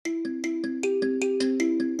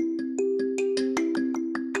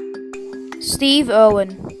Steve Irwin.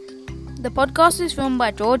 The podcast is filmed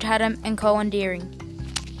by George Hatem and Cohen.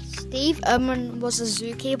 Steve Irwin was a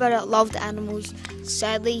zookeeper that loved animals.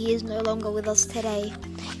 Sadly, he is no longer with us today.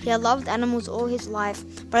 He had loved animals all his life.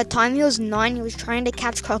 By the time he was 9, he was trying to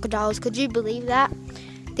catch crocodiles. Could you believe that?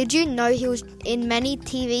 Did you know he was in many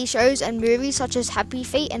TV shows and movies such as Happy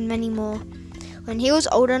Feet and many more? When he was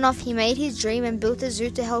old enough, he made his dream and built a zoo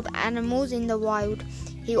to help animals in the wild.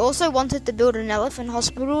 He also wanted to build an elephant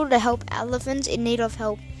hospital to help elephants in need of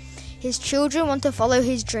help. His children want to follow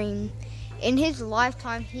his dream. In his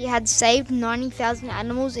lifetime, he had saved 90,000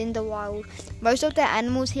 animals in the wild. Most of the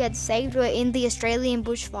animals he had saved were in the Australian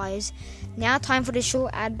bushfires. Now time for the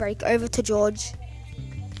short ad break. Over to George.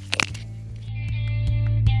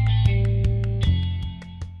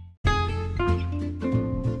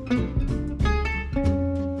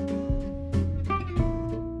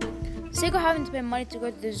 Sick of having to pay money to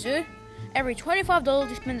go to the zoo? Every $25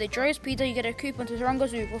 you spend at Joe's Pizza, you get a coupon to Taronga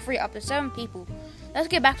Zoo for free up to 7 people. Let's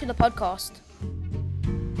get back to the podcast.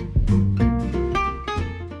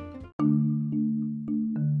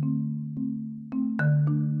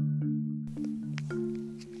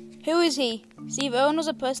 Who is he? Steve Irwin was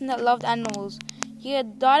a person that loved animals. He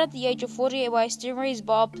had died at the age of 48 by a stingray's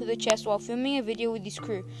barb to the chest while filming a video with his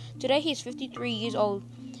crew. Today he is 53 years old.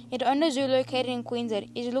 He had owned a zoo located in Queensland.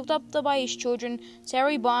 He is looked up to by his children,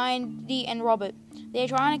 Terry, Bindy, and Robert. They are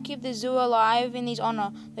trying to keep the zoo alive in his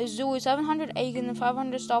honor. The zoo is 700 acres and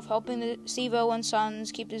 500 staff helping the Steve Irwin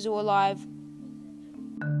sons keep the zoo alive.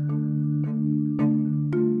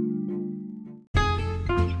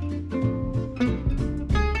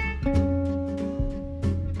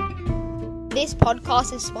 This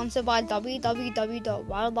podcast is sponsored by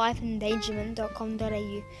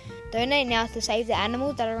www.wildlifeendangerment.com.au. Donate now to save the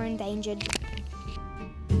animals that are endangered.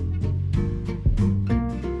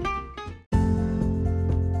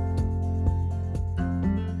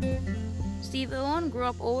 Steve Irwin grew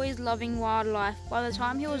up always loving wildlife. By the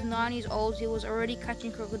time he was 9 years old, he was already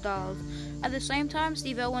catching crocodiles. At the same time,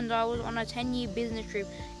 Steve Irwin was on a 10-year business trip,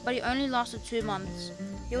 but it only lasted 2 months.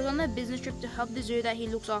 He was on the business trip to help the zoo that he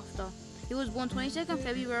looks after. He was born 22nd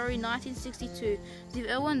February 1962. Steve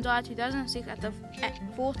Irwin died 2006 at the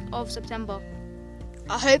 4th of September.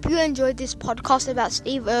 I hope you enjoyed this podcast about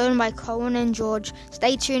Steve Irwin by Cohen and George.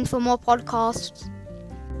 Stay tuned for more podcasts.